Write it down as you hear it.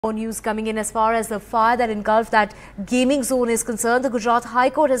More news coming in as far as the fire that engulfed that gaming zone is concerned. The Gujarat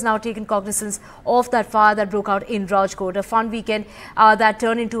High Court has now taken cognizance of that fire that broke out in Rajkot. A fun weekend that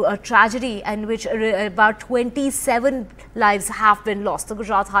turned into a tragedy in which about 27 lives have been lost. The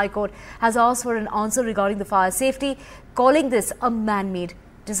Gujarat High Court has asked for an answer regarding the fire safety, calling this a man-made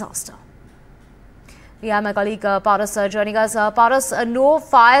disaster. We have my colleague Paras joining us. Paras, no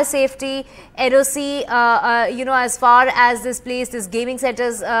fire safety NOC, as far as this place, this gaming center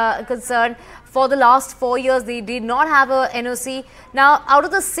is concerned. For the last 4 years, they did not have a NOC. Now, out of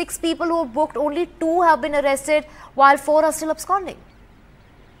the 6 people who have booked, only 2 have been arrested, while 4 are still absconding.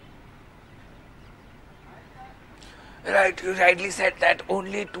 Right, you rightly said that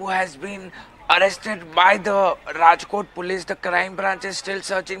only 2 has been arrested by the Rajkot police. The crime branch is still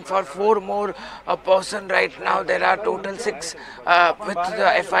searching for 4 more person right now. There are total 6 with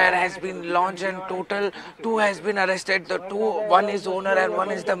the FIR has been launched, and total 2 has been arrested. The 2, one is owner and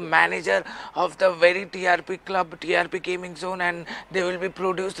one is the manager of the very TRP club, TRP Gaming Zone, and they will be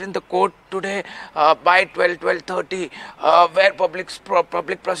produced in the court today by 12:30, where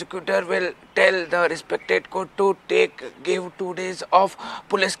public prosecutor will tell the respected court to give 2 days of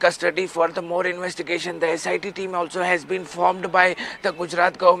police custody for the more investigation. The SIT team also has been formed by the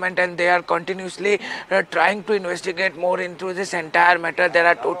Gujarat government, and they are continuously trying to investigate more into this entire matter. There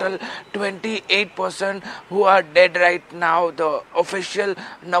are total 28 persons who are dead right now. The official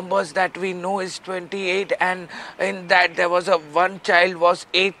numbers that we know is 28, and in that there was one child was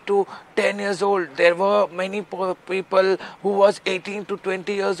 8 to 10 years old. There were many people who was 18 to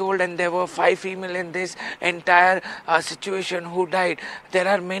 20 years old, and there were 5 female in this entire situation who died. There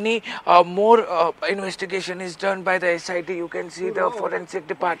are many more investigation is done by the SIT. You can see the forensic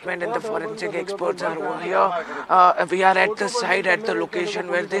department and the forensic experts are over here. We are at the site, at the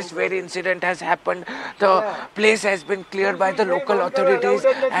location where this very incident has happened. The place has been cleared by the local authorities,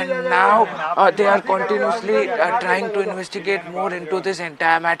 and now they are continuously trying to investigate more into this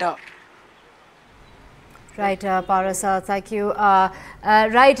entire matter. Right, Paras, thank you.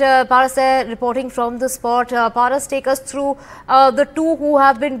 Paras, reporting from the spot. Paras, take us through the 2 who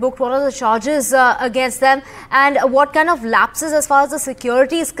have been booked. What are the charges against them, and what kind of lapses as far as the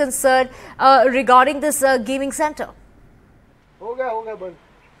security is concerned regarding this gaming center?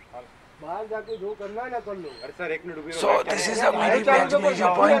 So this is a major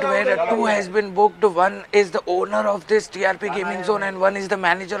point where 2 has been booked. One is the owner of this TRP gaming zone and one is the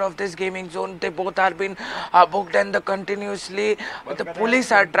manager of this gaming zone. They both are been booked, and the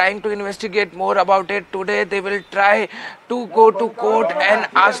police are trying to investigate more about it. Today they will try to go to court and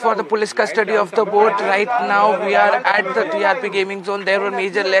ask for the police custody of the boat. Right now we are at the TRP gaming zone. There were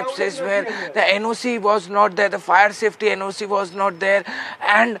major lapses where the NOC was not there, the fire safety NOC was not there,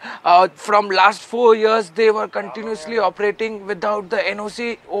 and from last 4 years they were continuously operating without the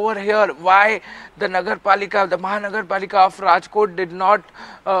NOC over here. Why the Nagarpalika, the Mahanagarpalika of Rajkot did not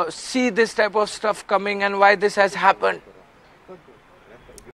see this type of stuff coming, and why this has happened?